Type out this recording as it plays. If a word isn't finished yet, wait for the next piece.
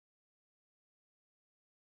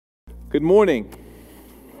Good morning.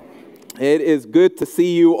 It is good to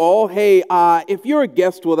see you all. Hey, if you're a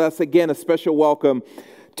guest with us, again, a special welcome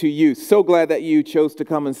to you. So glad that you chose to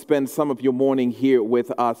come and spend some of your morning here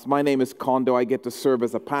with us. My name is Kondo. I get to serve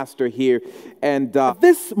as a pastor here. And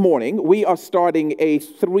this morning, we are starting a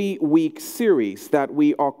 3-week series that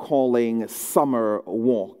we are calling Summer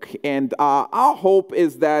Walk. And our hope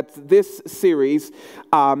is that this series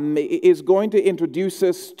is going to introduce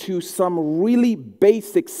us to some really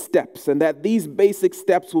basic steps, and that these basic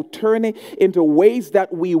steps will turn into ways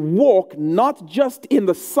that we walk, not just in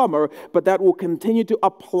the summer, but that will continue to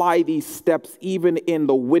apply these steps even in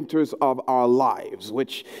the winters of our lives,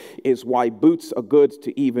 which is why boots are good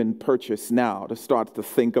to even purchase now, to start to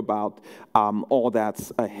think about all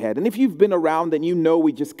that's ahead. And if you've been around, then you know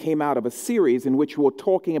we just came out of a series in which we're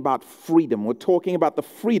talking about freedom. We're talking about the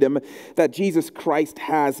freedom that Jesus Christ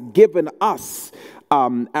has given us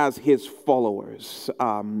as his followers,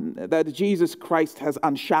 that Jesus Christ has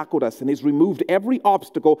unshackled us and has removed every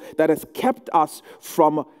obstacle that has kept us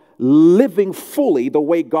from living fully the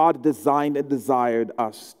way God designed and desired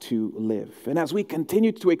us to live. And as we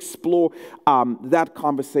continue to explore that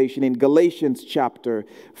conversation in Galatians chapter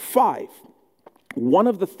 5, one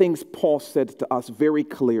of the things Paul said to us very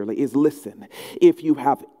clearly is, listen, if you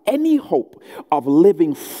have any hope of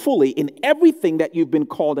living fully in everything that you've been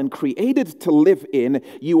called and created to live in,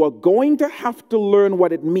 you are going to have to learn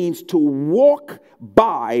what it means to walk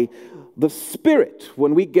by the Spirit.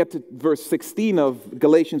 When we get to verse 16 of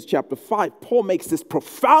Galatians chapter 5, Paul makes this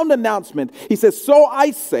profound announcement. He says, so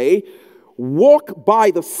I say, walk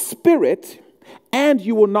by the Spirit, and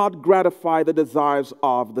you will not gratify the desires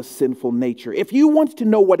of the sinful nature. If you want to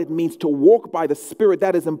know what it means to walk by the Spirit,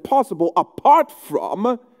 that is impossible apart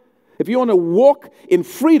from, if you want to walk in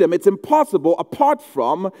freedom, it's impossible apart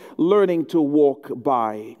from learning to walk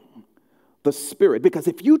by the Spirit. Because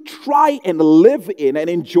if you try and live in and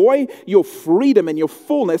enjoy your freedom and your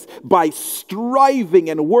fullness by striving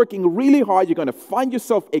and working really hard, you're going to find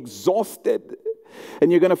yourself exhausted.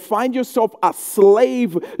 And you're going to find yourself a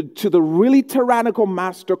slave to the really tyrannical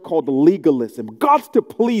master called legalism. God's to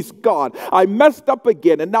please God. I messed up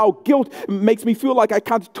again, and now guilt makes me feel like I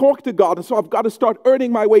can't talk to God, and so I've got to start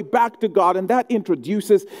earning my way back to God, and that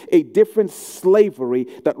introduces a different slavery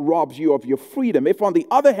that robs you of your freedom. If, on the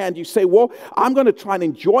other hand, you say, well, I'm going to try and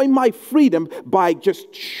enjoy my freedom by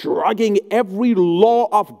just shrugging every law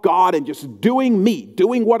of God and just doing me,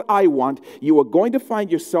 doing what I want, you are going to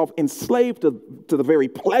find yourself enslaved to the very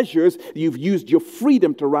pleasures you've used your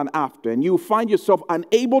freedom to run after. And you find yourself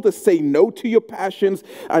unable to say no to your passions,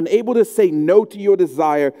 unable to say no to your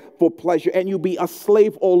desire for pleasure, and you'll be a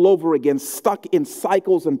slave all over again, stuck in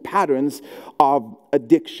cycles and patterns of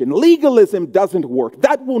addiction. Legalism doesn't work.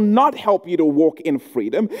 That will not help you to walk in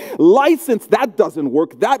freedom. License, that doesn't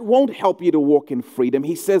work. That won't help you to walk in freedom.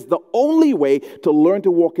 He says the only way to learn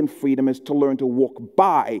to walk in freedom is to learn to walk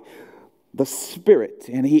by the Spirit.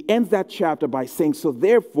 And he ends that chapter by saying, so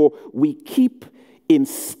therefore we keep in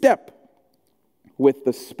step with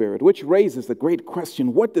the Spirit, which raises the great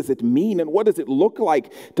question, what does it mean and what does it look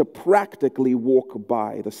like to practically walk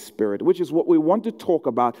by the Spirit, which is what we want to talk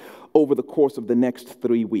about over the course of the next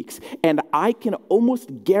 3 weeks. And I can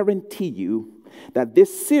almost guarantee you that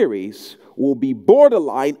this series will be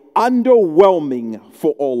borderline underwhelming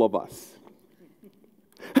for all of us.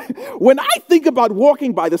 When I think about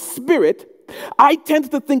walking by the Spirit, I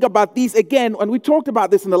tend to think about these, again, and we talked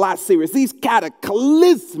about this in the last series, these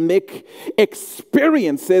cataclysmic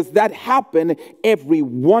experiences that happen every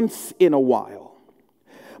once in a while.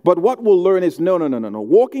 But what we'll learn is, no.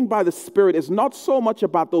 Walking by the Spirit is not so much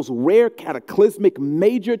about those rare, cataclysmic,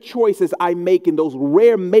 major choices I make in those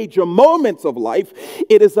rare, major moments of life.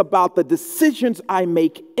 It is about the decisions I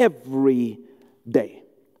make every day.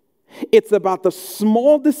 It's about the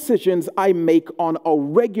small decisions I make on a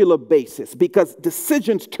regular basis, because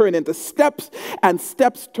decisions turn into steps and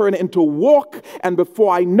steps turn into walk, and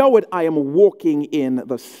before I know it, I am walking in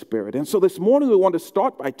the Spirit. And so this morning we want to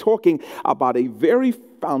start by talking about a very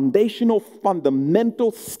foundational,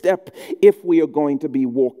 fundamental step if we are going to be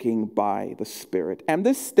walking by the Spirit. And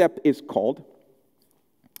this step is called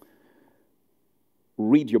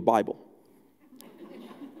read your Bible.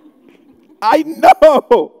 I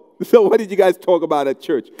know! So what did you guys talk about at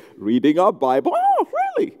church? Reading our Bible? Oh,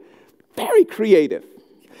 really? Very creative.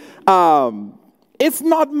 It's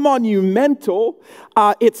not monumental.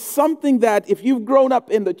 It's something that if you've grown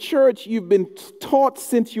up in the church, you've been taught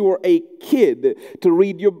since you were a kid to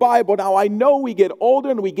read your Bible. Now, I know we get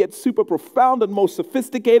older and we get super profound and more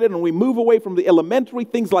sophisticated, and we move away from the elementary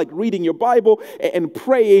things like reading your Bible and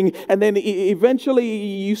praying, and then eventually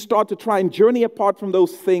you start to try and journey apart from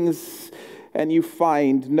those things, and you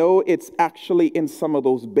find, no, it's actually in some of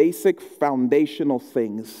those basic foundational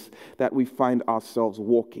things that we find ourselves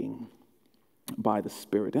walking by the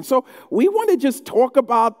Spirit. And so we want to just talk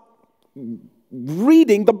about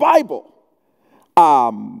reading the Bible.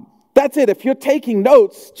 That's it. If you're taking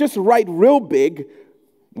notes, just write real big,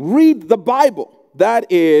 read the Bible. That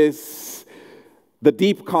is the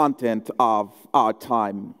deep content of our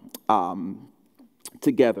time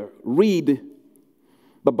together. Read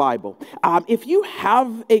the Bible. If you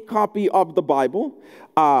have a copy of the Bible,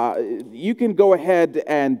 you can go ahead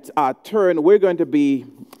and turn. We're going to be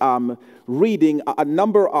reading a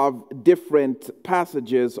number of different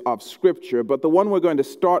passages of Scripture, but the one we're going to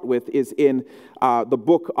start with is in the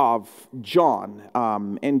book of John.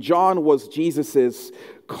 And John was Jesus's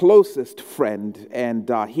closest friend, and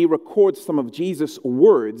he records some of Jesus'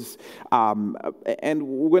 words, and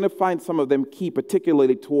we're going to find some of them key,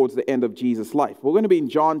 particularly towards the end of Jesus' life. We're going to be in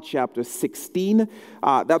John chapter 16.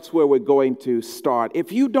 That's where we're going to start.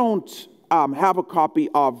 If you don't have a copy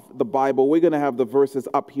of the Bible, we're going to have the verses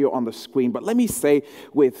up here on the screen. But let me say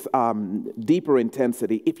with deeper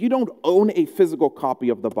intensity, if you don't own a physical copy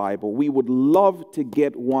of the Bible, we would love to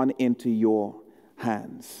get one into your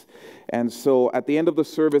hands. And so at the end of the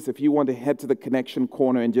service, if you want to head to the connection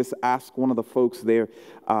corner and just ask one of the folks there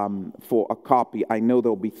for a copy, I know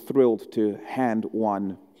they'll be thrilled to hand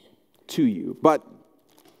one to you. But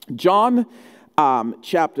John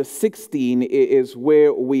chapter 16 is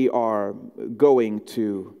where we are going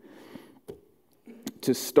to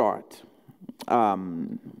start.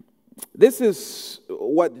 This is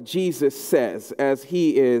what Jesus says as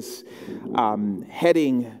he is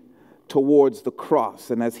heading towards the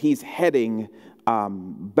cross, and as he's heading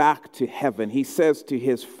back to heaven. He says to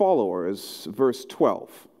his followers, verse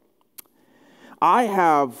 12, "I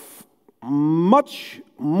have much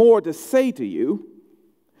more to say to you,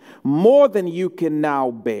 more than you can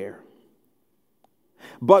now bear.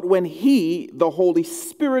 But when he, the Holy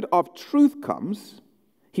Spirit of truth, comes,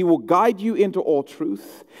 he will guide you into all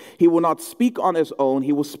truth. He will not speak on his own.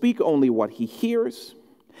 He will speak only what he hears,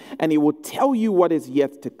 and he will tell you what is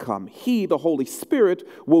yet to come. He, the Holy Spirit,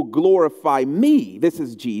 will glorify me," this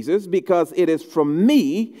is Jesus, "because it is from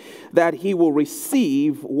me that he will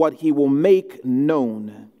receive what he will make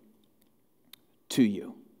known to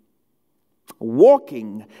you."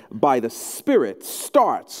 Walking by the Spirit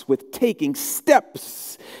starts with taking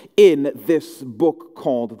steps in this book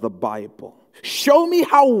called the Bible. Show me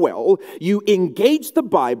how well you engage the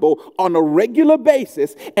Bible on a regular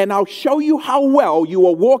basis, and I'll show you how well you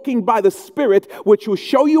are walking by the Spirit, which will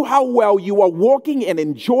show you how well you are walking and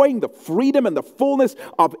enjoying the freedom and the fullness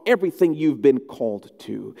of everything you've been called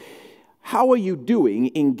to. How are you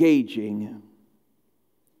doing engaging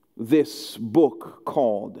this book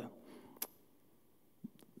called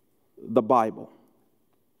the Bible?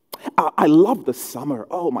 I love the summer.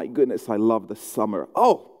 Oh my goodness, I love the summer.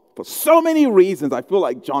 Oh, for so many reasons. I feel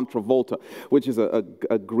like John Travolta, which is a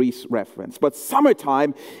Grease reference. But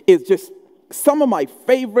summertime is just some of my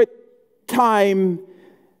favorite time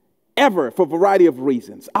ever for a variety of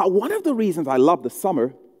reasons. One of the reasons I love the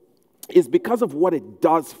summer is because of what it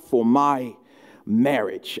does for my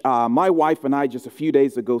marriage. My wife and I just a few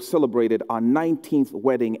days ago celebrated our 19th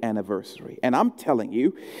wedding anniversary. And I'm telling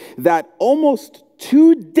you that almost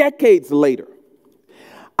 2 decades later,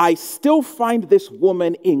 I still find this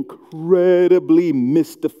woman incredibly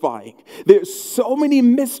mystifying. There's so many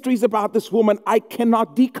mysteries about this woman I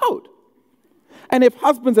cannot decode. And if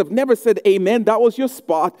husbands have never said amen, that was your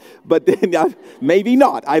spot, but then maybe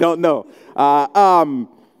not. I don't know.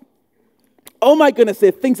 Oh my goodness, there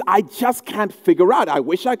are things I just can't figure out. I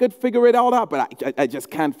wish I could figure it all out, but I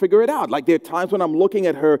just can't figure it out. Like there are times when I'm looking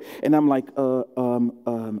at her and I'm like,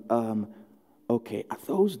 okay, are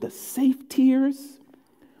those the safe tears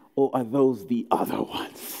or are those the other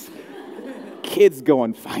ones? Kids, go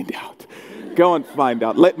and find out. Go and find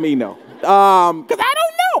out. Let me know. Because I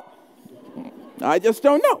don't know. I just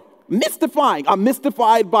don't know. Mystifying. I'm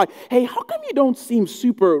mystified by, hey, how come you don't seem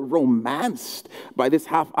super romanced by this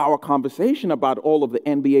half-hour conversation about all of the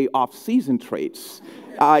NBA off-season trades?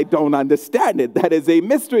 I don't understand it. That is a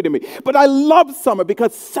mystery to me. But I love summer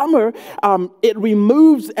because summer, it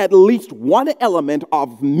removes at least one element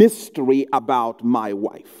of mystery about my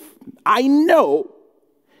wife. I know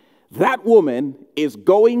that woman is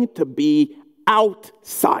going to be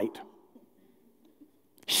outside.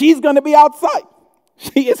 She's going to be outside.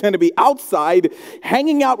 She is going to be outside,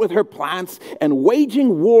 hanging out with her plants and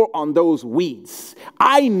waging war on those weeds.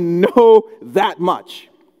 I know that much.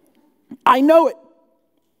 I know it.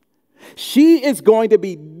 She is going to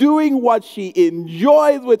be doing what she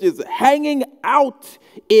enjoys, which is hanging out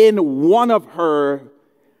in one of her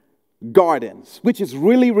gardens, which is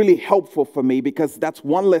really, really helpful for me because that's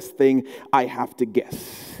one less thing I have to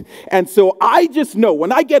guess. And so I just know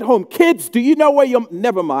when I get home, kids, do you know where you're?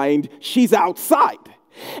 Never mind, she's outside.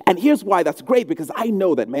 And here's why that's great, because I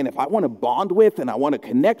know that, man, if I want to bond with and I want to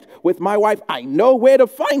connect with my wife, I know where to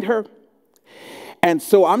find her. And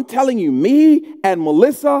so I'm telling you, me and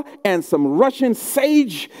Melissa and some Russian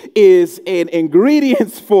sage is an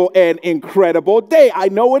ingredients for an incredible day. I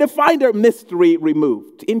know where to find her. Mystery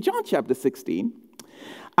removed. In John chapter 16,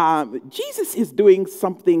 Jesus is doing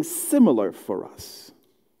something similar for us.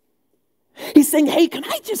 He's saying, hey, can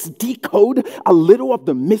I just decode a little of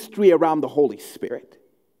the mystery around the Holy Spirit?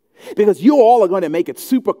 Because you all are going to make it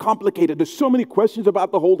super complicated. There's so many questions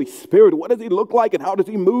about the Holy Spirit. What does he look like and how does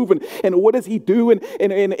he move and what does he do and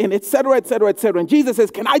et cetera, et cetera, et cetera. And Jesus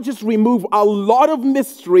says, can I just remove a lot of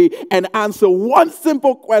mystery and answer one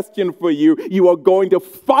simple question for you? You are going to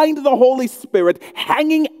find the Holy Spirit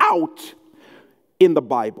hanging out in the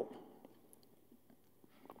Bible.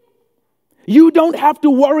 You don't have to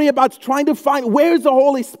worry about trying to find, where's the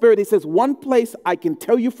Holy Spirit? He says, one place I can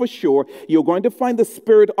tell you for sure, you're going to find the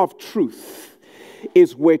Spirit of truth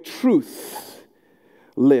is where truth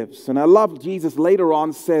lives. And I love Jesus later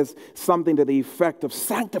on says something to the effect of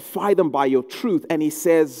sanctify them by your truth. And he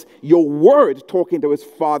says, your word, talking to his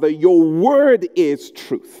Father, your word is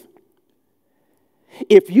truth.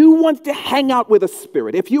 If you want to hang out with a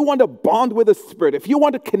Spirit, if you want to bond with a Spirit, if you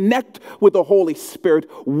want to connect with the Holy Spirit,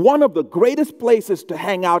 one of the greatest places to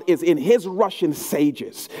hang out is in his Russian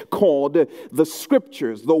sages called the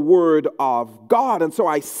Scriptures, the Word of God. And so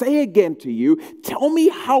I say again to you, tell me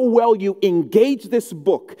how well you engage this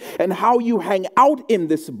book and how you hang out in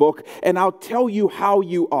this book, and I'll tell you how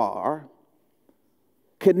you are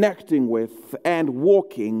connecting with and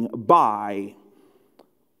walking by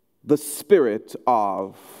the Spirit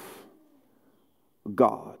of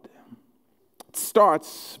God. It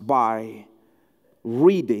starts by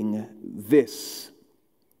reading this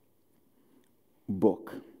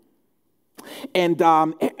book. And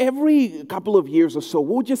every couple of years or so,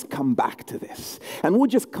 we'll just come back to this. And we'll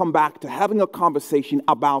just come back to having a conversation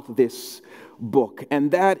about this book.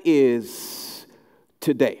 And that is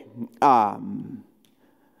today.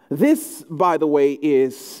 This, by the way,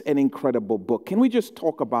 is an incredible book. Can we just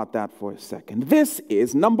talk about that for a second? This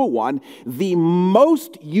is, number one, the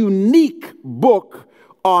most unique book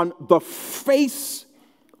on the face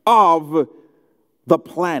of the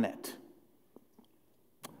planet.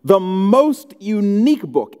 The most unique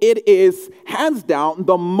book. It is, hands down,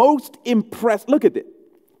 the most impressive. Look at it.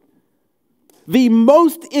 The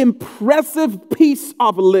most impressive piece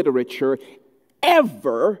of literature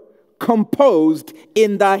ever composed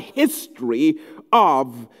in the history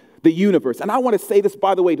of the universe. And I want to say this,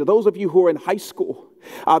 by the way, to those of you who are in high school,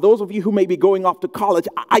 those of you who may be going off to college,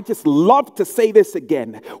 I just love to say this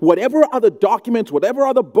again. Whatever other documents, whatever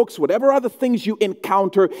other books, whatever other things you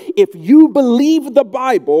encounter, if you believe the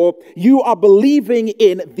Bible, you are believing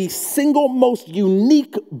in the single most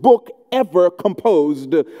unique book ever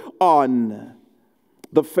composed on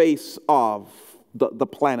the face of the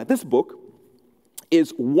planet. This book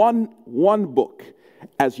is one book,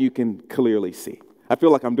 as you can clearly see. I feel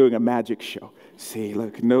like I'm doing a magic show. See,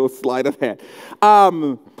 look, no sleight of hand.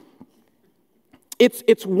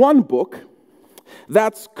 It's one book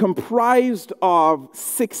that's comprised of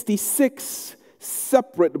 66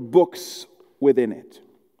 separate books within it.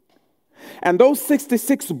 And those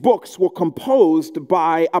 66 books were composed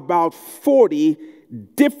by about 40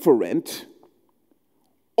 different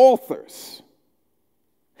authors.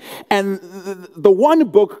 And the one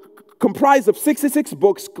book comprised of 66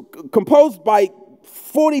 books composed by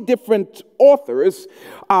 40 different authors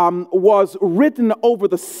was written over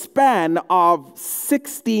the span of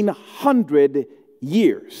 1,600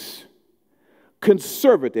 years,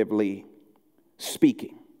 conservatively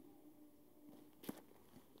speaking.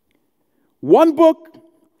 One book,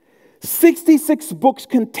 66 books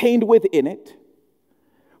contained within it,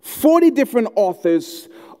 40 different authors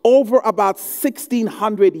over about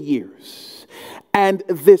 1,600 years. And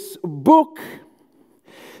this book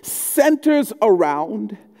centers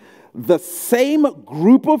around the same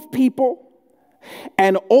group of people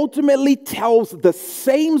and ultimately tells the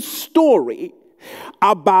same story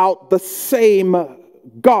about the same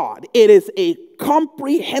God. It is a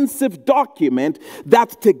comprehensive document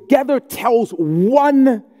that together tells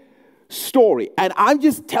one story. And I'm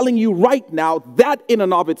just telling you right now, that in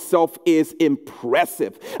and of itself is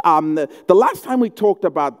impressive. The last time we talked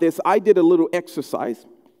about this, I did a little exercise.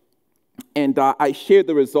 And I shared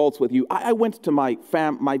the results with you. I went to my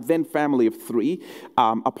then family of three,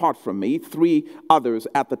 apart from me, three others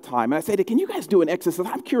at the time. And I said, hey, can you guys do an exercise?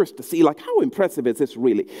 I'm curious to see, like, how impressive is this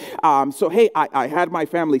really? So, hey, I had my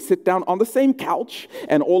family sit down on the same couch,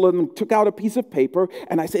 and all of them took out a piece of paper.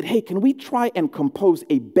 And I said, hey, can we try and compose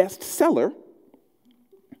a bestseller?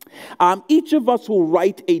 Each of us will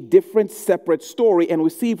write a different separate story, and we'll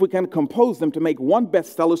see if we can compose them to make one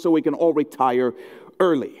bestseller so we can all retire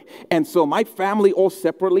early. And so my family all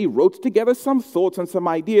separately wrote together some thoughts and some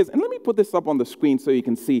ideas. And let me put this up on the screen so you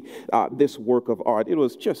can see this work of art. It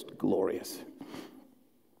was just glorious.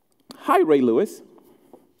 Hi, Ray Lewis.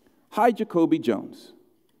 Hi, Jacoby Jones.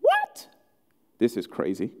 What? This is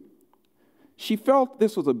crazy. She felt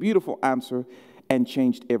this was a beautiful answer and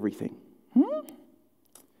changed everything.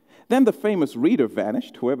 Then the famous reader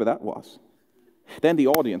vanished, whoever that was. Then the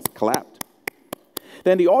audience clapped.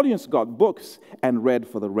 Then the audience got books and read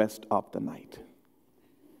for the rest of the night.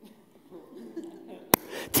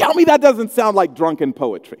 Tell me that doesn't sound like drunken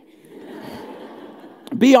poetry.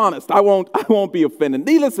 Be honest, I won't be offended.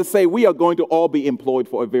 Needless to say, we are going to all be employed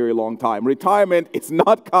for a very long time. Retirement is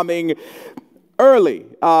not coming early.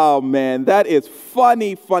 Oh man, that is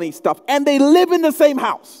funny stuff. And they live in the same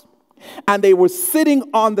house. And they were sitting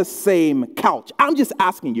on the same couch. I'm just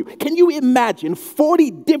asking you, can you imagine 40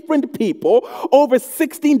 different people over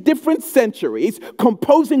 16 different centuries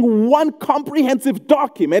composing one comprehensive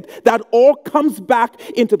document that all comes back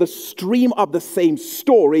into the stream of the same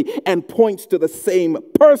story and points to the same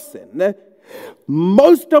person,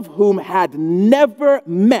 most of whom had never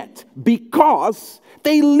met because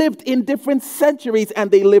they lived in different centuries and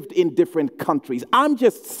they lived in different countries. I'm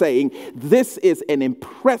just saying this is an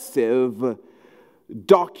impressive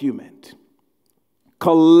document.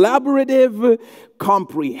 Collaborative,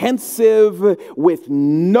 comprehensive, with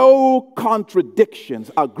no contradictions.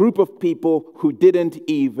 A group of people who didn't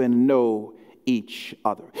even know each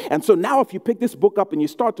other. And so now if you pick this book up and you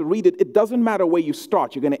start to read it, it doesn't matter where you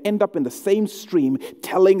start. You're going to end up in the same stream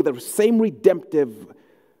telling the same redemptive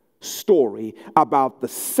story about the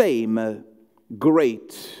same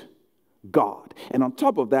great God. And on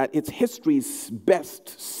top of that, it's history's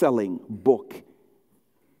best-selling book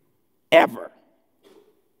ever.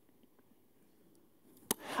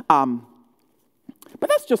 But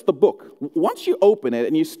that's just the book. Once you open it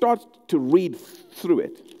and you start to read through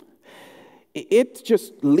it, it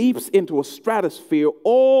just leaps into a stratosphere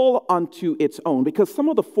all unto its own, because some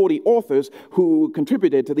of the 40 authors who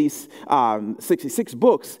contributed to these 66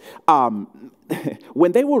 books,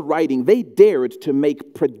 when they were writing, they dared to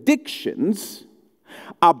make predictions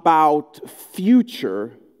about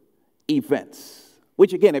future events.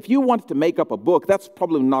 Which, again, if you wanted to make up a book, that's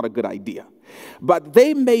probably not a good idea. But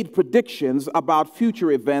they made predictions about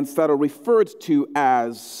future events that are referred to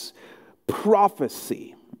as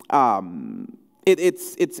prophecy.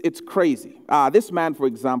 It's crazy. This man, for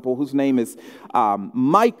example, whose name is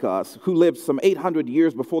Micah, who lived some 800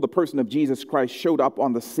 years before the person of Jesus Christ showed up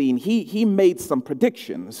on the scene, he made some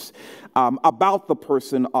predictions about the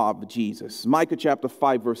person of Jesus. Micah chapter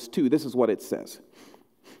 5, verse 2, this is what it says.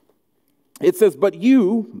 It says, "But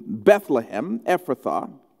you, Bethlehem, Ephrathah,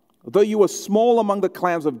 though you are small among the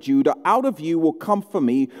clans of Judah, out of you will come for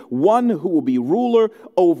me one who will be ruler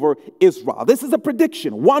over Israel." This is a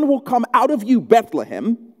prediction. One will come out of you,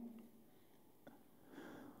 Bethlehem.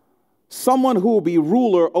 Someone who will be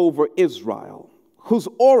ruler over Israel, whose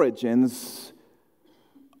origins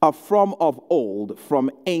are from of old, from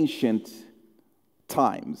ancient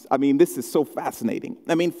times. I mean, this is so fascinating.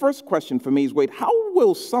 I mean, first question for me is, wait, how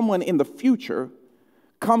will someone in the future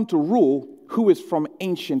come to rule who is from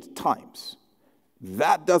ancient times?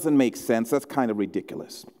 That doesn't make sense. That's kind of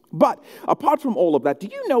ridiculous. But apart from all of that, do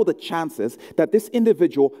you know the chances that this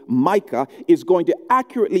individual, Micah, is going to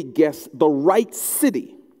accurately guess the right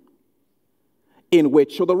city in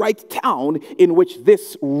which, or the right town in which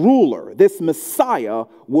this ruler, this Messiah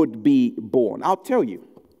would be born? I'll tell you,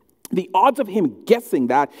 the odds of him guessing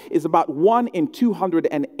that is about 1 in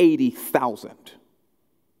 280,000.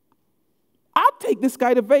 I'd take this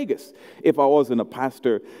guy to Vegas if I wasn't a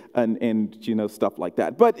pastor and you know, stuff like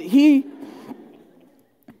that. But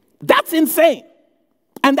that's insane.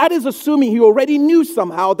 And that is assuming he already knew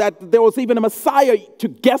somehow that there was even a Messiah to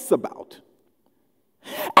guess about.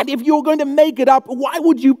 And if you're going to make it up, why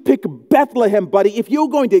would you pick Bethlehem, buddy? If you're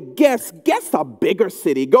going to guess a bigger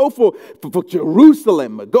city. Go for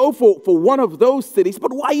Jerusalem. Go for one of those cities.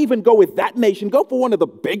 But why even go with that nation? Go for one of the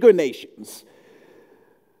bigger nations.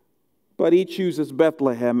 But he chooses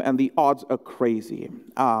Bethlehem, and the odds are crazy.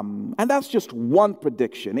 And that's just one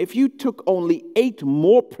prediction. If you took only 8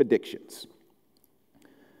 more predictions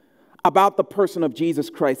about the person of Jesus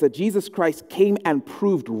Christ, that Jesus Christ came and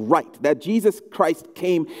proved right, that Jesus Christ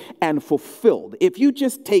came and fulfilled. If you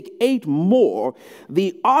just take 8 more,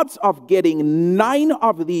 the odds of getting 9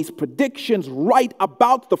 of these predictions right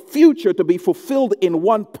about the future to be fulfilled in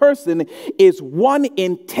one person is 1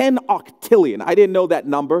 in 10 octillion. I didn't know that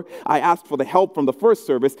number. I asked for the help from the first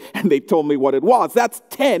service, and they told me what it was. That's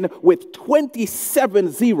 10 with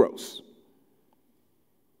 27 zeros.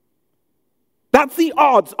 That's the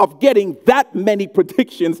odds of getting that many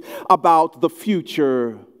predictions about the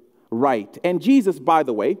future right. And Jesus, by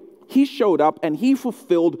the way, he showed up and he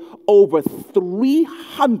fulfilled over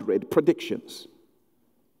 300 predictions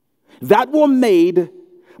that were made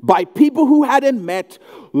by people who hadn't met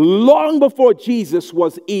long before Jesus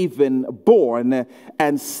was even born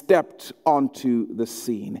and stepped onto the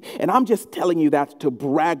scene. And I'm just telling you that to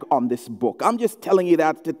brag on this book. I'm just telling you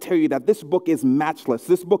that to tell you that this book is matchless.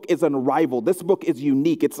 This book is unrivaled. This book is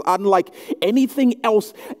unique. It's unlike anything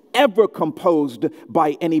else ever composed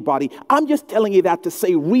by anybody. I'm just telling you that to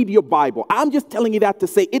say, read your Bible. I'm just telling you that to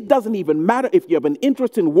say, it doesn't even matter if you have an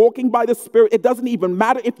interest in walking by the Spirit. It doesn't even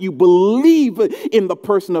matter if you believe in the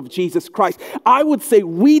person of Jesus Christ. I would say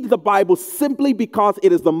read the Bible simply because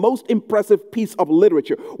it is the most impressive piece of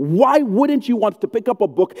literature. Why wouldn't you want to pick up a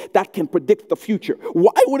book that can predict the future?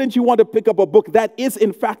 Why wouldn't you want to pick up a book that is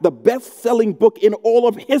in fact the best-selling book in all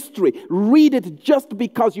of history? Read it just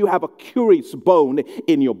because you have a curious bone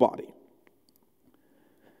in your body.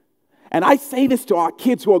 And I say this to our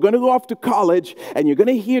kids who are going to go off to college, and you're going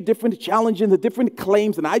to hear different challenges and different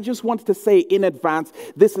claims, and I just want to say in advance,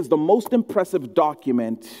 this is the most impressive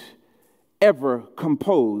document ever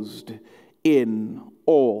composed in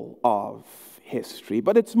all of history.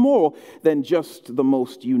 But it's more than just the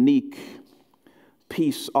most unique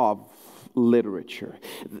piece of literature.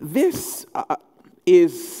 This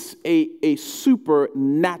is a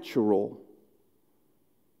supernatural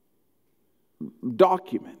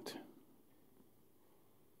document.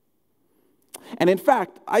 And in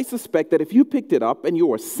fact, I suspect that if you picked it up and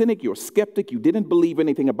you're a cynic, you're a skeptic, you didn't believe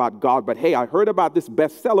anything about God, but hey, I heard about this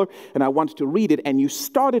bestseller and I want to read it, and you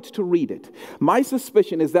started to read it, my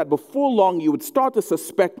suspicion is that before long you would start to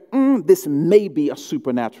suspect, this may be a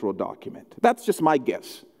supernatural document. That's just my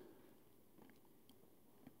guess.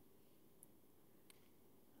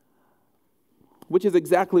 Which is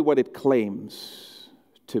exactly what it claims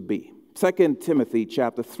to be. 2 Timothy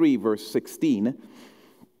chapter 3, verse 16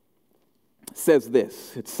 says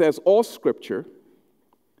this. It says, all Scripture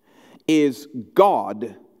is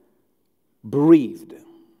God-breathed,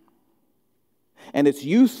 and it's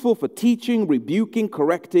useful for teaching, rebuking,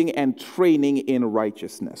 correcting, and training in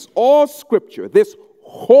righteousness. All Scripture, this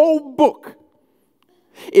whole book,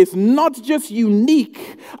 is not just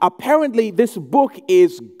unique. Apparently, this book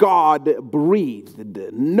is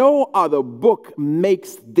God-breathed. No other book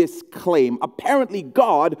makes this claim. Apparently,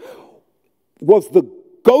 God was the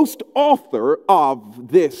ghost author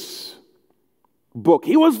of this book.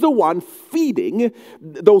 He was the one feeding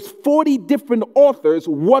those 40 different authors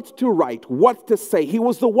what to write, what to say. He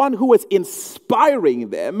was the one who was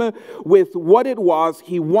inspiring them with what it was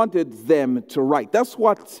he wanted them to write. That's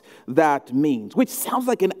what that means, which sounds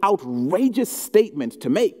like an outrageous statement to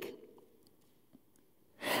make.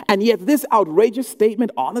 And yet this outrageous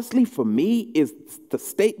statement, honestly, for me, is the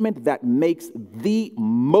statement that makes the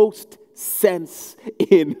most sense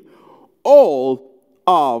in all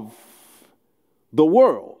of the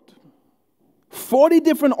world. 40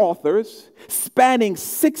 different authors spanning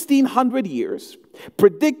 1,600 years,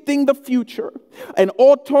 predicting the future, and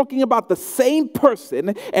all talking about the same person,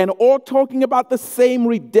 and all talking about the same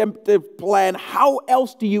redemptive plan. How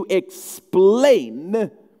else do you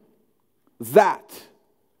explain that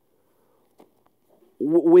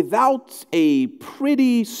without a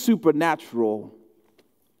pretty supernatural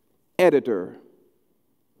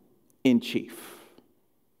editor-in-chief?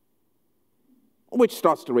 Which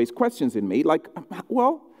starts to raise questions in me, like,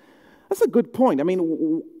 well, that's a good point. I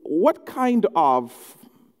mean, what kind of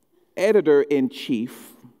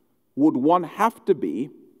editor-in-chief would one have to be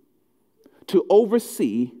to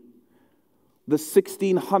oversee the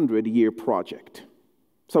 1,600-year project?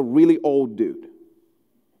 It's a really old dude.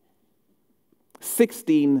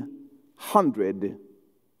 1,600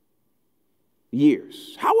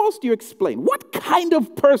 years. How else do you explain? What kind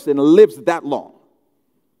of person lives that long?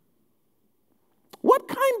 What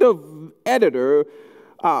kind of editor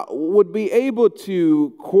would be able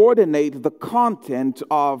to coordinate the content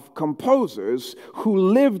of composers who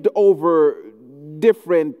lived over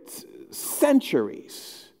different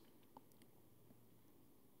centuries?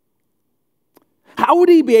 How would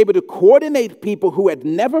he be able to coordinate people who had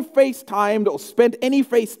never FaceTimed or spent any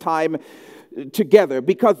FaceTime together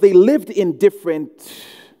because they lived in different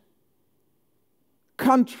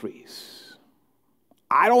countries?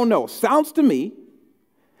 I don't know. Sounds to me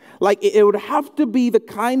like it would have to be the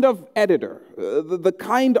kind of editor, the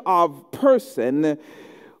kind of person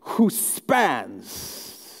who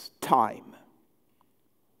spans time.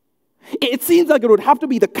 It seems like it would have to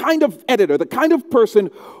be the kind of editor, the kind of person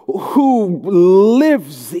who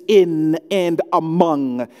lives in and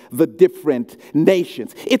among the different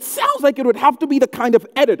nations. It sounds like it would have to be the kind of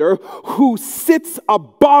editor who sits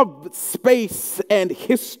above space and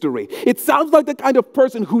history. It sounds like the kind of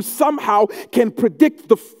person who somehow can predict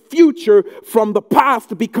the future from the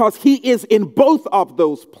past because he is in both of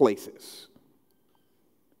those places.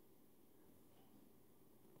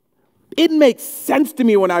 It makes sense to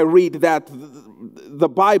me when I read that the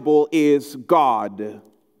Bible is God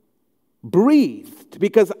breathed,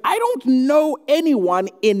 because I don't know anyone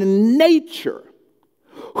in nature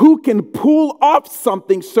who can pull off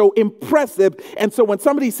something so impressive. And so when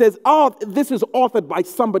somebody says, oh, this is authored by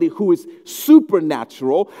somebody who is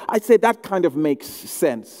supernatural, I say that kind of makes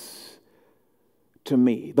sense to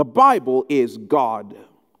me. The Bible is God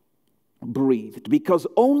breathed because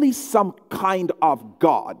only some kind of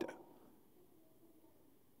God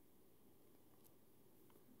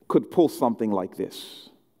could pull something like this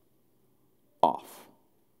off.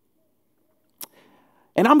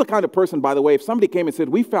 And I'm the kind of person, by the way, if somebody came and said,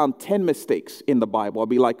 we found 10 mistakes in the Bible, I'd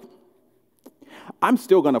be like, I'm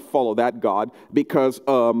still going to follow that God because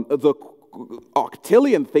the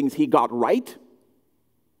octillion things he got right,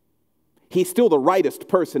 he's still the rightest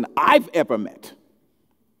person I've ever met.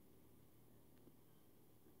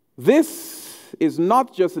 This is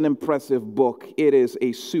not just an impressive book, it is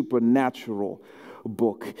a supernatural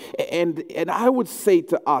book. And I would say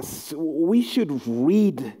to us, we should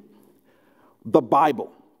read the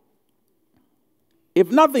Bible.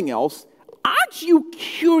 If nothing else, aren't you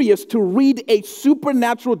curious to read a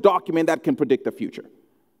supernatural document that can predict the future?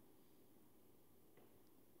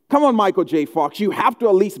 Come on, Michael J. Fox, you have to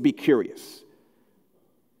at least be curious.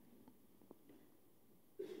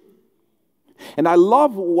 And I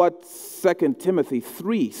love what 2 Timothy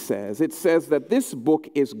 3 says. It says that this book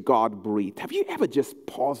is God-breathed. Have you ever just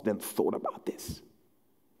paused and thought about this?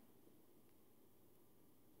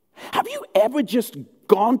 Have you ever just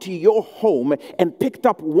gone to your home and picked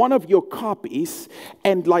up one of your copies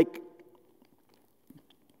and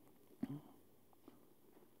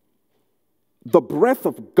the breath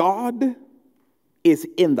of God is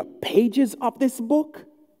in the pages of this book?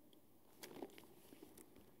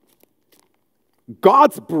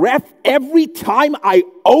 God's breath every time I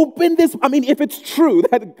open this. I mean, if it's true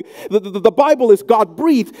that the Bible is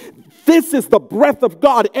God-breathed, this is the breath of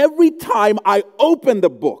God. Every time I open the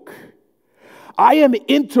book, I am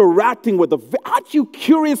interacting with aren't you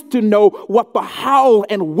curious to know what the howl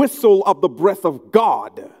and whistle of the breath of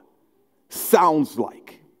God sounds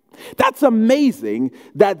like? That's amazing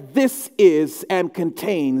that this is and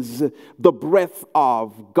contains the breath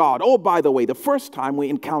of God. Oh, by the way, the first time we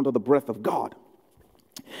encounter the breath of God,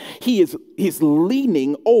 he's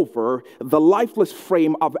leaning over the lifeless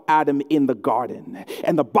frame of Adam in the garden.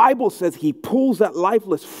 And the Bible says he pulls that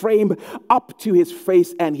lifeless frame up to his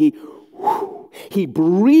face and he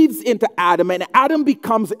breathes into Adam, and Adam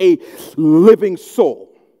becomes a living soul.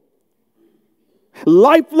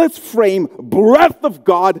 Lifeless frame, breath of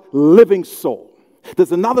God, living soul.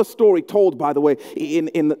 There's another story told, by the way,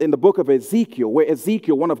 in the book of Ezekiel, where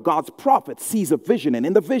Ezekiel, one of God's prophets, sees a vision. And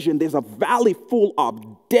in the vision, there's a valley full of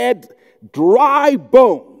dead, dry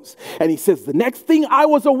bones. And he says, the next thing I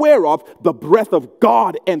was aware of, the breath of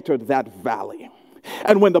God entered that valley.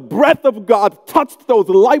 And when the breath of God touched those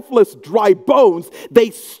lifeless, dry bones,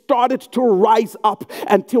 they started to rise up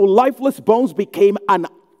until lifeless bones became an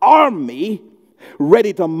army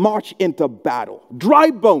ready to march into battle. Dry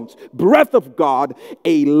bones, breath of God,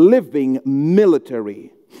 a living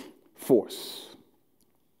military force.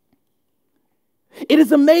 It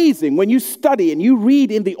is amazing when you study and you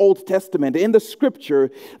read in the Old Testament, in the scripture,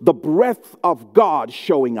 the breath of God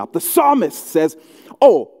showing up. The psalmist says,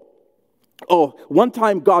 oh, one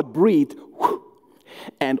time God breathed,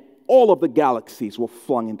 and all of the galaxies were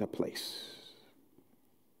flung into place.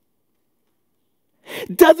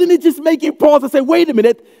 Doesn't it just make you pause and say, wait a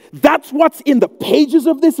minute, that's what's in the pages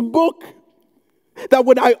of this book? That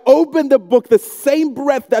when I open the book, the same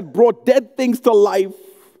breath that brought dead things to life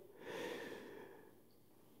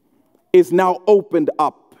is now opened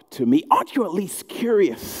up to me. Aren't you at least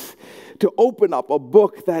curious to open up a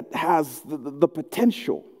book that has the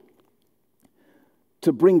potential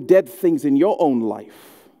to bring dead things in your own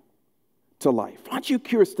life to life? Aren't you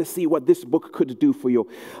curious to see what this book could do for your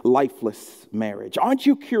lifeless marriage? Aren't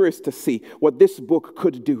you curious to see what this book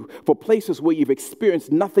could do for places where you've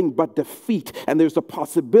experienced nothing but defeat, and there's a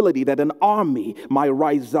possibility that an army might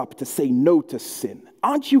rise up to say no to sin?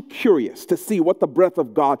 Aren't you curious to see what the breath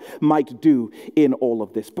of God might do in all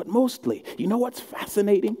of this? But mostly, you know what's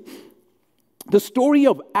fascinating? The story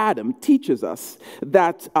of Adam teaches us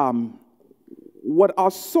that what our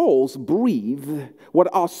souls breathe, what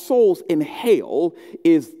our souls inhale,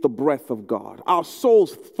 is the breath of God. Our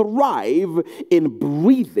souls thrive in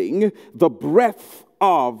breathing the breath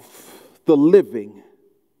of the living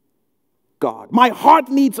God. My heart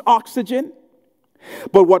needs oxygen,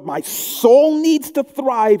 but what my soul needs to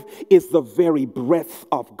thrive is the very breath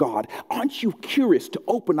of God. Aren't you curious to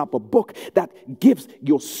open up a book that gives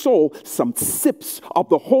your soul some sips of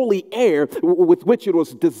the holy air with which it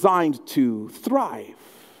was designed to thrive?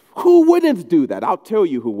 Who wouldn't do that? I'll tell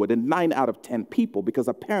you who wouldn't. 9 out of 10 people, because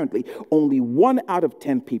apparently only 1 out of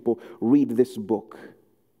 10 people read this book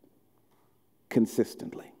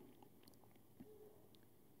consistently.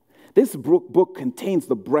 This book contains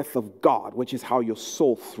the breath of God, which is how your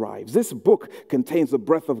soul thrives. This book contains the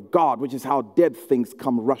breath of God, which is how dead things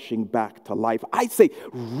come rushing back to life. I say,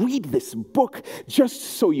 read this book just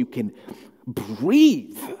so you can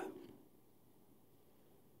breathe.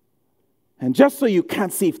 And just so you can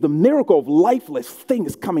see if the miracle of lifeless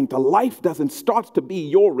things coming to life doesn't start to be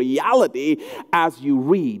your reality as you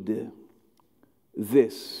read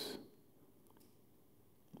this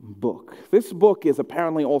book. This book is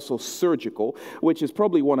apparently also surgical, which is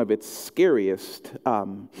probably one of its scariest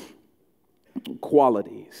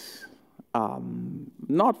qualities.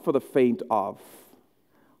 Not for the faint of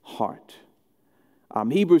heart.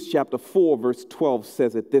 Hebrews chapter 4 verse 12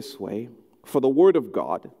 says it this way: for the word of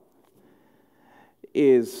God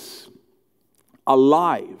is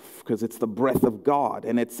alive because it's the breath of God,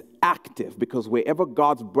 and it's active because wherever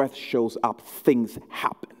God's breath shows up, things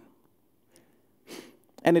happen.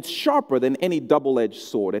 And it's sharper than any double-edged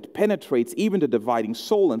sword. It penetrates even to dividing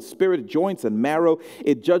soul and spirit, joints and marrow.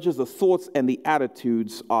 It judges the thoughts and the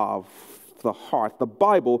attitudes of the heart. The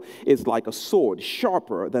Bible is like a sword,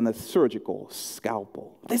 sharper than a surgical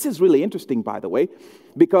scalpel. This is really interesting, by the way,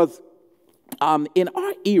 because in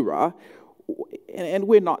our era, and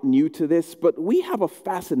we're not new to this, but we have a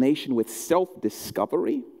fascination with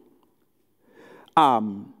self-discovery.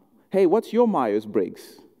 Hey, what's your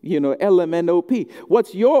Myers-Briggs? LMNOP.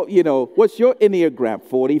 What's your Enneagram?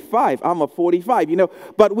 45. I'm a 45,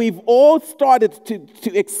 But we've all started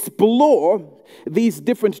to explore these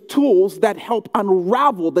different tools that help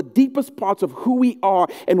unravel the deepest parts of who we are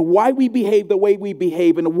and why we behave the way we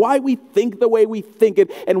behave and why we think the way we think it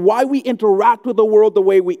and why we interact with the world the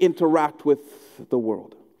way we interact with the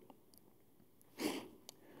world.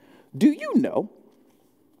 Do you know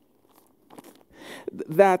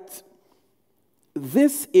that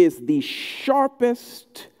this is the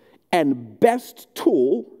sharpest and best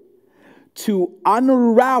tool to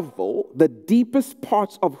unravel the deepest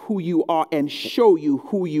parts of who you are and show you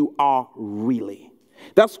who you are really?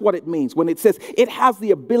 That's what it means when it says it has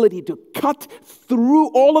the ability to cut through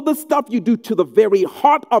all of the stuff you do to the very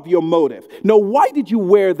heart of your motive. No, why did you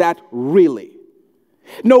wear that really?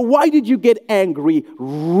 No, why did you get angry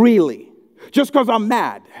really? Just because I'm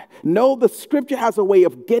mad. No, the scripture has a way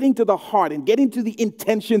of getting to the heart and getting to the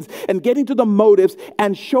intentions and getting to the motives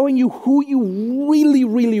and showing you who you really,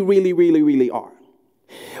 really, really, really, really are.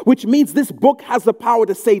 Which means this book has the power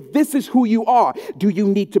to say, this is who you are. Do you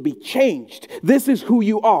need to be changed? This is who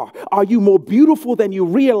you are. Are you more beautiful than you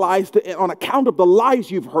realized on account of the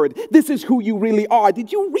lies you've heard? This is who you really are.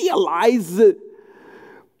 Did you realize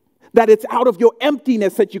that it's out of your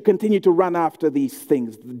emptiness that you continue to run after these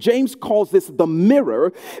things? James calls this the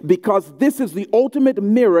mirror because this is the ultimate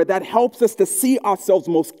mirror that helps us to see ourselves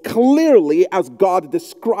most clearly as God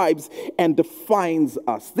describes and defines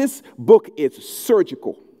us. This book is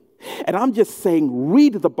surgical. And I'm just saying,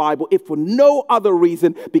 read the Bible if for no other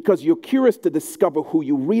reason because you're curious to discover who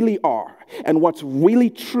you really are and what's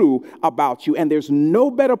really true about you. And there's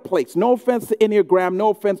no better place, no offense to Enneagram, no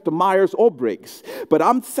offense to Myers or Briggs, but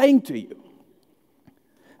I'm saying to you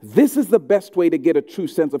This is the best way to get a true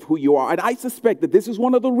sense of who you are. And I suspect that this is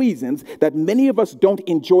one of the reasons that many of us don't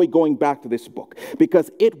enjoy going back to this book, because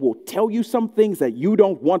it will tell you some things that you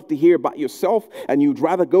don't want to hear about yourself, and you'd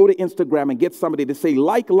rather go to Instagram and get somebody to say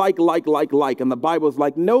like. And the Bible's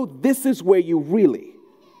like, no, this is where you really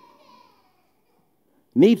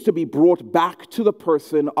needs to be brought back to the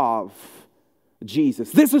person of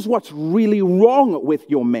Jesus. This is what's really wrong with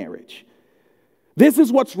your marriage. This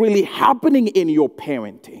is what's really happening in your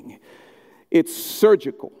parenting. It's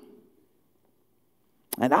surgical.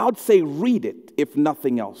 And I would say read it, if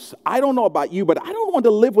nothing else. I don't know about you, but I don't want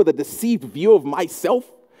to live with a deceived view of myself.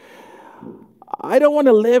 I don't want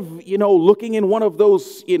to live, looking in one of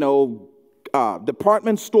those,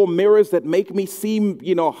 department store mirrors that make me seem,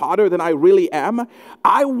 hotter than I really am.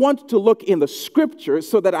 I want to look in the scriptures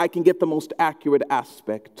so that I can get the most accurate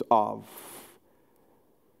aspect of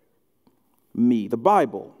me. The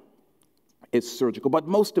Bible is surgical, but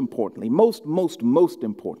most importantly, most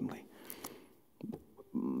importantly,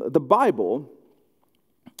 the Bible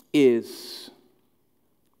is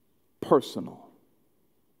personal.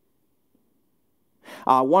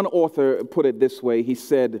 One author put it this way. He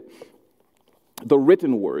said, the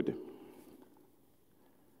written word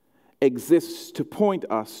exists to point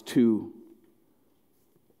us to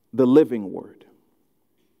the living word.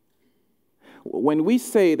 When we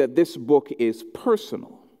say that this book is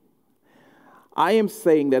personal, I am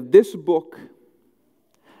saying that this book,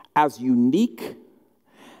 as unique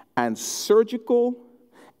and surgical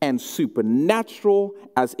and supernatural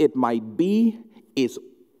as it might be, is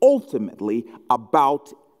ultimately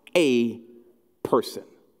about a person.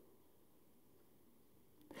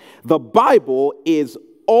 The Bible is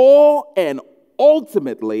all and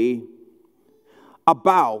ultimately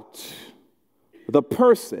about the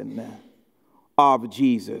person of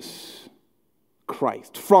Jesus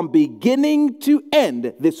Christ. From beginning to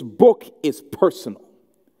end, this book is personal.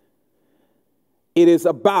 It is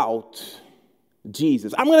about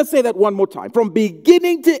Jesus. I'm going to say that one more time. From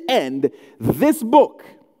beginning to end, this book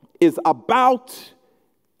is about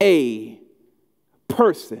a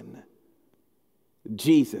person,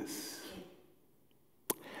 Jesus.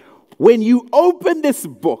 When you open this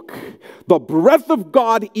book, the breath of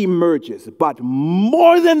God emerges. But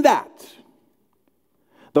more than that,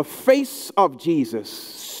 the face of Jesus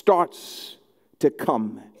starts to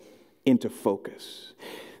come into focus.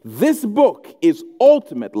 This book is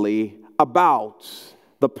ultimately about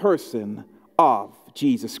the person of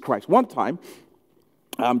Jesus Christ. One time,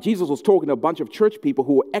 Jesus was talking to a bunch of church people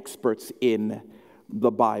who were experts in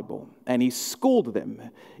the Bible, and he schooled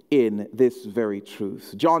them in this very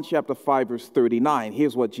truth. John chapter 5, verse 39,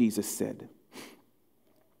 here's what Jesus said.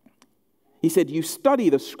 He said, "You study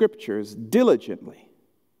the scriptures diligently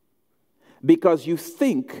because you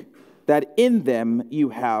think that in them you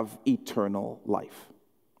have eternal life.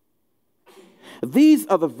 These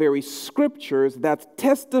are the very scriptures that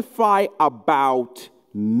testify about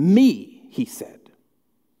me," he said.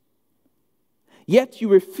 "Yet you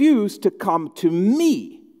refuse to come to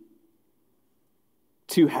me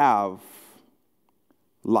to have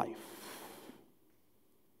life."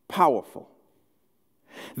 Powerful.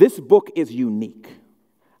 This book is unique.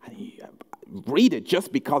 Read it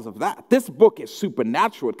just because of that. This book is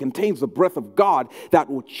supernatural. It contains the breath of God that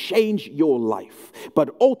will change your life.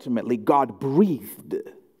 But ultimately, God breathed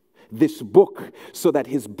this book so that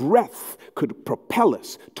his breath could propel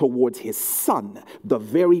us towards his Son, the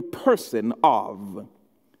very person of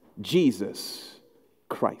Jesus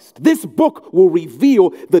Christ. This book will reveal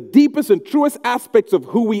the deepest and truest aspects of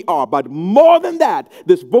who we are. But more than that,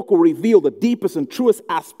 this book will reveal the deepest and truest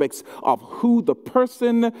aspects of who the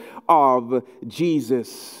person of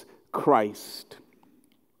Jesus Christ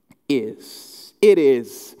is. It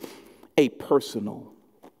is a personal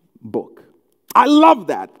book. I love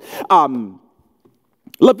that.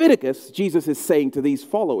 Leviticus, Jesus is saying to these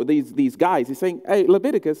followers, these guys, he's saying, hey,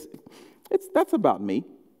 Leviticus, that's about me.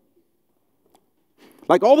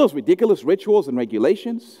 Like all those ridiculous rituals and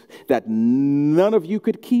regulations that none of you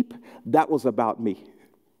could keep, that was about me.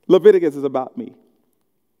 Leviticus is about me.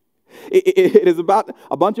 It is about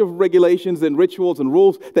a bunch of regulations and rituals and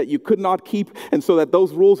rules that you could not keep, and so that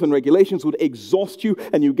those rules and regulations would exhaust you,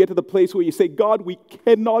 and you get to the place where you say, God, we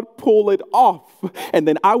cannot pull it off. And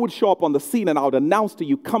then I would show up on the scene and I would announce to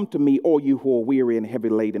you, come to me, all you who are weary and heavy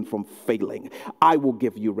laden from failing. I will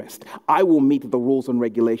give you rest. I will meet the rules and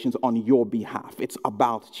regulations on your behalf. It's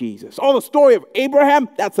about Jesus. Oh, the story of Abraham,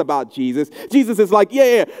 that's about Jesus. Jesus is like,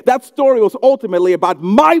 yeah, that story was ultimately about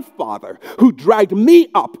my Father who dragged me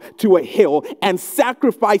up to a hill and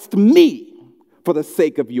sacrificed me for the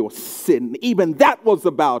sake of your sin. Even that was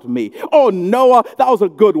about me. Oh, Noah, that was a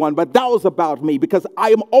good one, but that was about me because I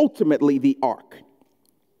am ultimately the ark.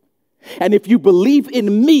 And if you believe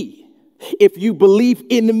in me,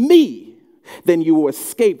 then you will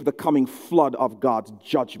escape the coming flood of God's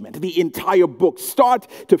judgment. The entire book, start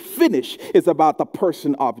to finish, is about the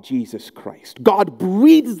person of Jesus Christ. God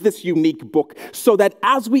breathes this unique book so that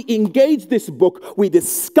as we engage this book, we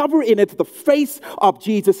discover in it the face of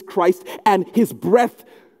Jesus Christ, and his breath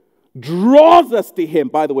draws us to him.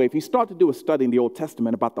 By the way, if you start to do a study in the Old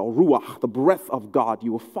Testament about the Ruach, the breath of God,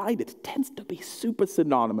 you will find it tends to be super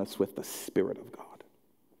synonymous with the Spirit of God.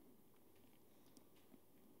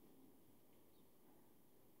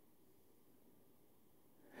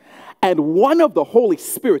 And one of the Holy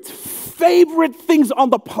Spirit's favorite things on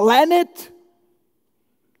the planet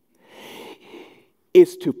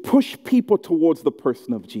is to push people towards the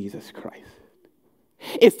person of Jesus Christ.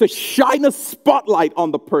 It's to shine a spotlight on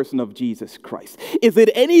the person of Jesus Christ. Is it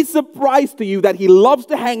any surprise to you that he loves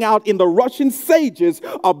to hang out in the Russian sages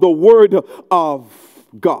of the Word of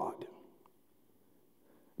God?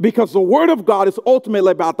 Because the Word of God is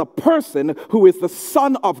ultimately about the person who is the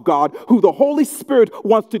Son of God, who the Holy Spirit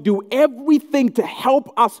wants to do everything to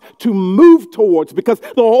help us to move towards. Because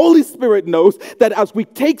the Holy Spirit knows that as we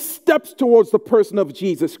take steps towards the person of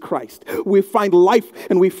Jesus Christ, we find life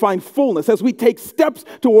and we find fullness. As we take steps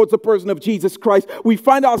towards the person of Jesus Christ, we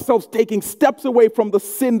find ourselves taking steps away from the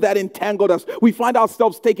sin that entangled us. We find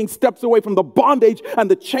ourselves taking steps away from the bondage and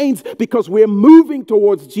the chains because we're moving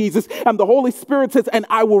towards Jesus. And the Holy Spirit says, and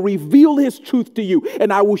I will reveal his truth to you,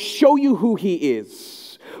 and I will show you who he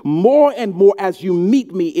is more and more as you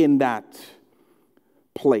meet me in that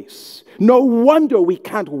place. No wonder we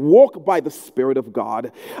can't walk by the Spirit of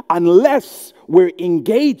God unless we're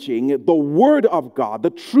engaging the Word of God, the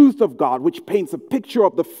truth of God, which paints a picture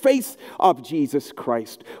of the face of Jesus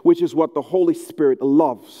Christ, which is what the Holy Spirit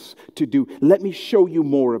loves to do. Let me show you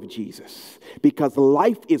more of Jesus, because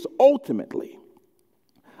life is ultimately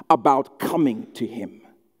about coming to him.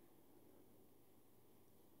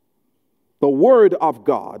 The Word of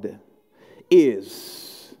God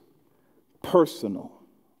is personal.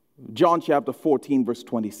 John chapter 14, verse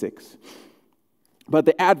 26. But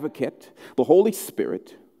the Advocate, the Holy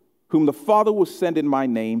Spirit, whom the Father will send in my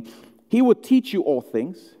name, he will teach you all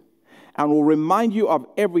things and will remind you of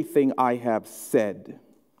everything I have said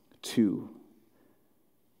to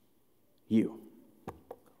you.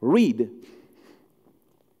 Read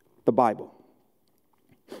the Bible,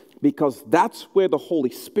 because that's where the Holy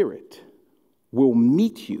Spirit will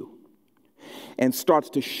meet you and starts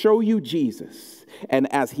to show you Jesus. And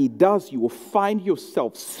as he does, you will find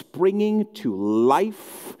yourself springing to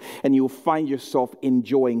life, and you will find yourself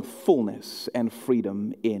enjoying fullness and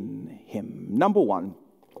freedom in him. Number one,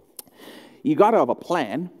 you got to have a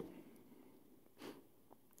plan.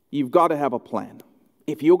 You've got to have a plan.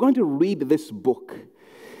 If you're going to read this book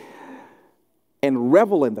and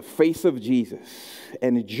revel in the face of Jesus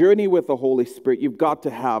and journey with the Holy Spirit, you've got to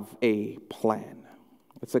have a plan.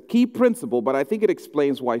 It's a key principle, but I think it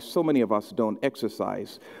explains why so many of us don't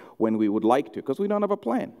exercise when we would like to, because we don't have a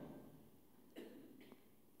plan.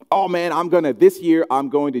 Oh man, this year I'm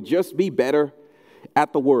going to just be better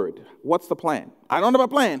at the Word. What's the plan? I don't have a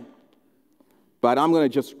plan, but I'm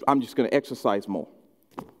just going to exercise more.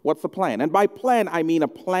 What's the plan? And by plan, I mean a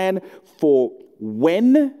plan for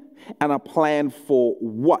when and a plan for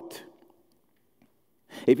what.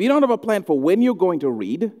 If you don't have a plan for when you're going to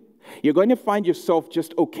read, you're going to find yourself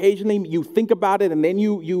just occasionally, you think about it and then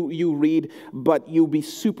you read, but you'll be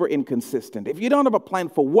super inconsistent. If you don't have a plan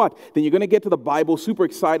for what, then you're going to get to the Bible super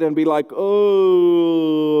excited and be like,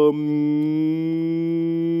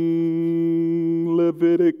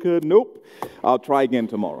 Leviticus. Nope. I'll try again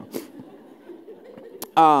tomorrow.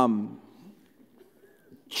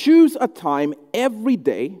 Choose a time every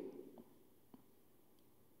day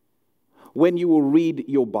when you will read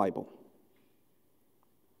your Bible.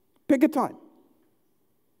 Pick a time.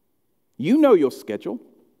 You know your schedule.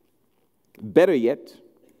 Better yet,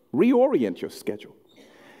 reorient your schedule.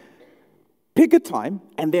 Pick a time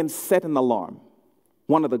and then set an alarm.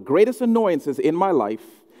 One of the greatest annoyances in my life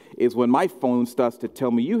is when my phone starts to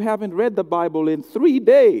tell me, you haven't read the Bible in 3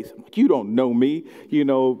 days. I'm like, you don't know me.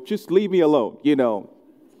 Just leave me alone,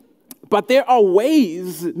 But there are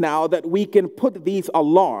ways now that we can put these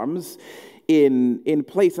alarms in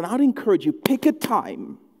place. And I'd encourage you, pick a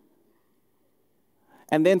time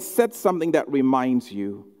and then set something that reminds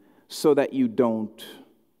you so that you don't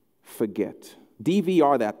forget.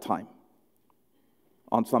 DVR that time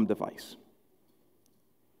on some device.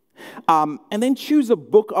 And then choose a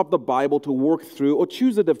book of the Bible to work through, or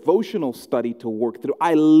choose a devotional study to work through.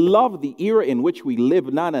 I love the era in which we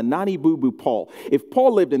live. Nani boo boo Paul. If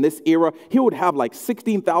Paul lived in this era, he would have like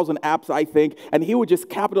 16,000 apps, I think, and he would just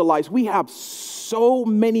capitalize. We have so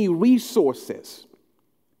many resources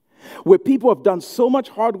where people have done so much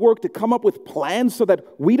hard work to come up with plans so that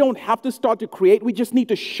we don't have to start to create. We just need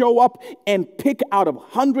to show up and pick out of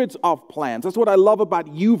hundreds of plans. That's what I love about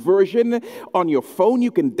YouVersion on your phone.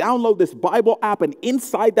 You can download this Bible app, and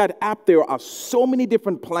inside that app, there are so many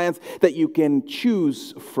different plans that you can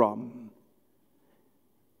choose from.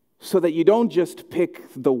 So that you don't just pick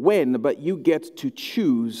the when, but you get to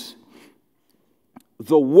choose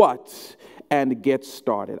the what and get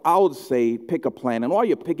started. I would say pick a plan. And while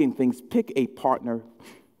you're picking things, pick a partner.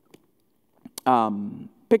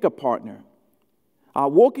 Pick a partner.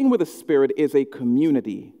 Walking with the Spirit is a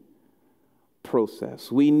community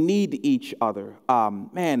process. We need each other.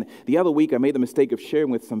 The other week I made the mistake of sharing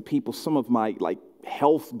with some people some of my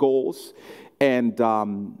health goals. And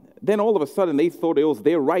then all of a sudden they thought it was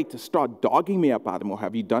their right to start dogging me about them. Well,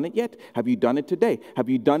 have you done it yet? Have you done it today? Have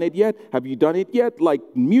you done it yet? Have you done it yet? Like,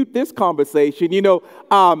 mute this conversation,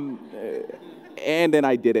 And then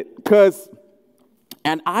I did it.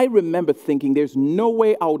 And I remember thinking there's no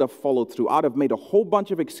way I would have followed through. I would have made a whole bunch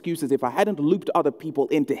of excuses if I hadn't looped other people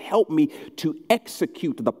in to help me to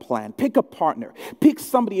execute the plan. Pick a partner. Pick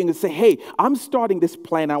somebody and say, hey, I'm starting this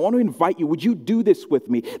plan. I want to invite you. Would you do this with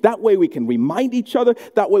me? That way we can remind each other.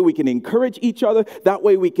 That way we can encourage each other. That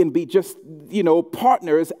way we can be just,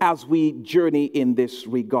 partners as we journey in this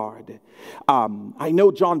regard. I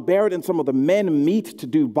know John Barrett and some of the men meet to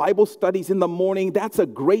do Bible studies in the morning. That's a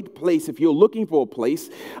great place if you're looking for a place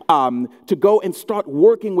to go and start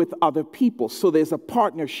working with other people. So there's a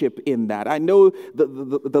partnership in that. I know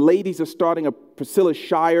the ladies are starting a Priscilla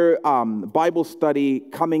Shire Bible study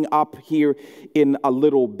coming up here in a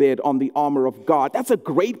little bit on the armor of God. That's a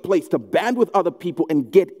great place to band with other people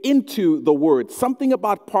and get into the Word. Something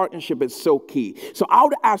about partnership is so key. So I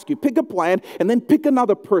would ask you, pick a plan and then pick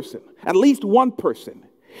another person. At least one person.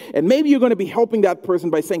 And maybe you're going to be helping that person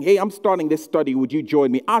by saying, hey, I'm starting this study. Would you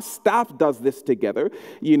join me? Our staff does this together.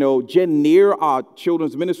 Jen Neer, our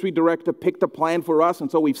children's ministry director, picked a plan for us. And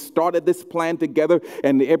so we've started this plan together.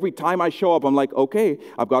 And every time I show up, I'm like, okay,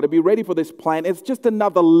 I've got to be ready for this plan. It's just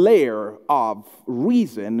another layer of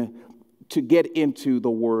reason to get into the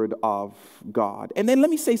Word of God. And then let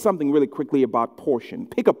me say something really quickly about portion.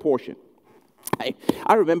 Pick a portion.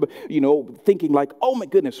 I remember, thinking oh my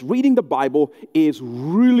goodness, reading the Bible is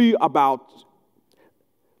really about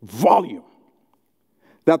volume.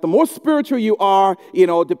 That the more spiritual you are,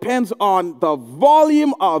 depends on the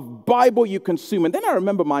volume of Bible you consume. And then I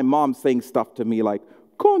remember my mom saying stuff to me like,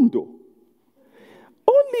 Kondo,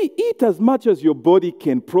 only eat as much as your body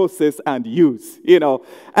can process and use,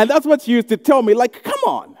 And that's what she used to tell me, come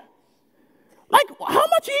on. How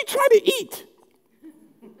much are you trying to eat?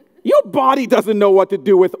 Your body doesn't know what to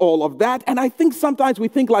do with all of that. And I think sometimes we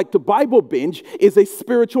think to Bible binge is a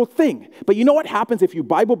spiritual thing. But you know what happens if you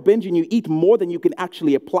Bible binge and you eat more than you can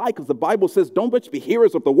actually apply? Because the Bible says, don't just be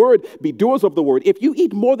hearers of the word, be doers of the word. If you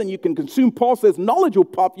eat more than you can consume, Paul says, knowledge will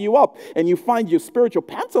pop you up. And you find your spiritual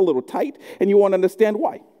pants a little tight and you won't understand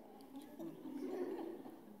why.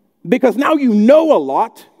 Because now you know a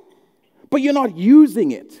lot, but you're not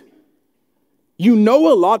using it. You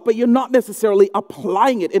know a lot, but you're not necessarily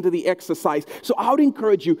applying it into the exercise. So I would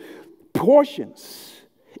encourage you, portions.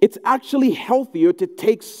 It's actually healthier to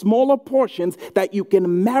take smaller portions that you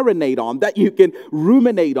can marinate on, that you can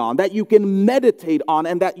ruminate on, that you can meditate on,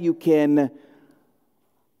 and that you can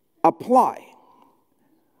apply.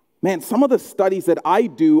 Man, some of the studies that I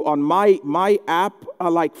do on my app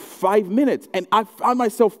are 5 minutes, and I found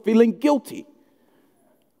myself feeling guilty.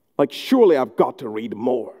 Surely I've got to read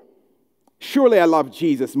more. Surely I love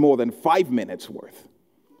Jesus more than 5 minutes worth.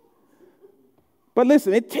 But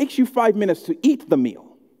listen, it takes you 5 minutes to eat the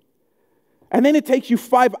meal. And then it takes you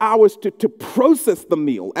 5 hours to process the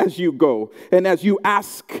meal as you go and as you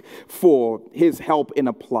ask for his help in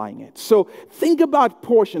applying it. So think about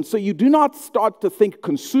portions so you do not start to think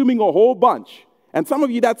consuming a whole bunch. And some of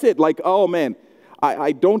you, that's it. Oh man,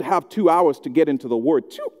 I don't have 2 hours to get into the Word.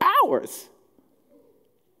 2 hours?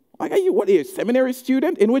 Are you a seminary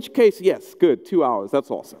student? In which case, yes, good, 2 hours.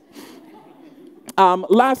 That's awesome.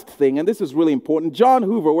 Last thing, and this is really important. John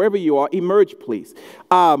Hoover, wherever you are, emerge, please.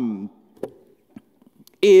 Let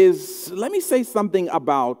me say something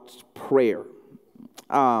about prayer.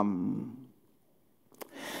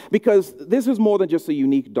 Because this is more than just a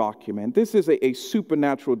unique document. This is a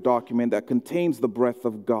supernatural document that contains the breath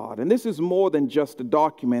of God. And this is more than just a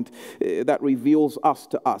document that reveals us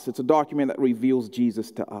to us. It's a document that reveals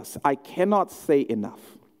Jesus to us. I cannot say enough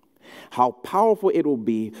how powerful it will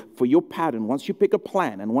be for your pattern once you pick a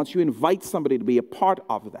plan and once you invite somebody to be a part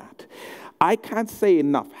of that. I can't say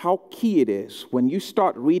enough how key it is when you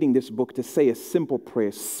start reading this book to say a simple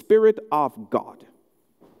prayer: Spirit of God,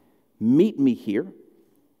 meet me here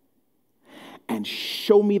and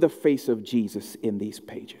show me the face of Jesus in these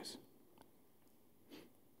pages.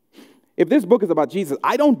 If this book is about Jesus,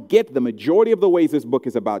 I don't get the majority of the ways this book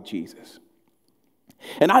is about Jesus.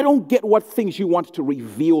 And I don't get what things you want to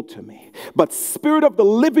reveal to me. But Spirit of the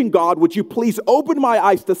living God, would you please open my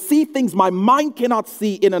eyes to see things my mind cannot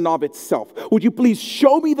see in and of itself? Would you please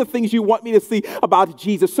show me the things you want me to see about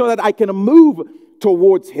Jesus so that I can move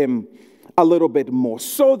towards him a little bit more,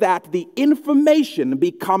 so that the information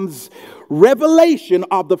becomes revelation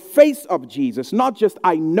of the face of Jesus. Not just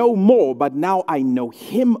I know more, but now I know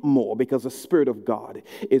him more because the Spirit of God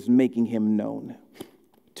is making him known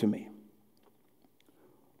to me.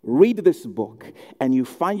 Read this book and you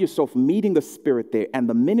find yourself meeting the Spirit there. And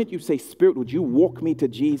the minute you say, Spirit, would you walk me to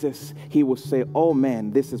Jesus? He will say, oh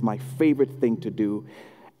man, this is my favorite thing to do.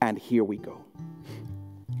 And here we go.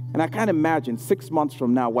 And I can't imagine 6 months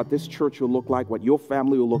from now what this church will look like, what your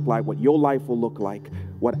family will look like, what your life will look like,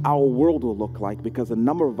 what our world will look like, because a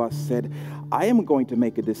number of us said, I am going to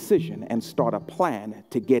make a decision and start a plan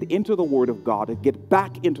to get into the Word of God, to get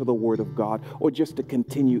back into the Word of God, or just to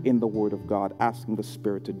continue in the Word of God, asking the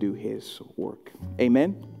Spirit to do his work.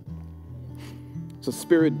 Amen? So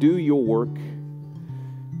Spirit, do your work.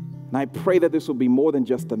 And I pray that this will be more than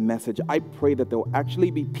just a message. I pray that there will actually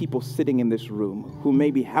be people sitting in this room who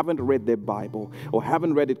maybe haven't read their Bible or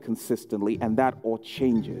haven't read it consistently, and that all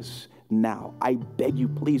changes now. I beg you,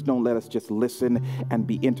 please don't let us just listen and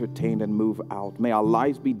be entertained and move out. May our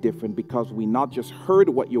lives be different because we not just heard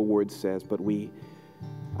what your word says, but we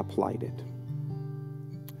applied it.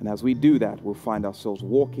 And as we do that, we'll find ourselves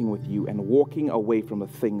walking with you and walking away from the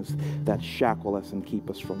things that shackle us and keep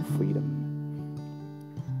us from freedom.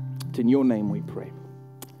 It's in your name we pray.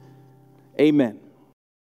 Amen.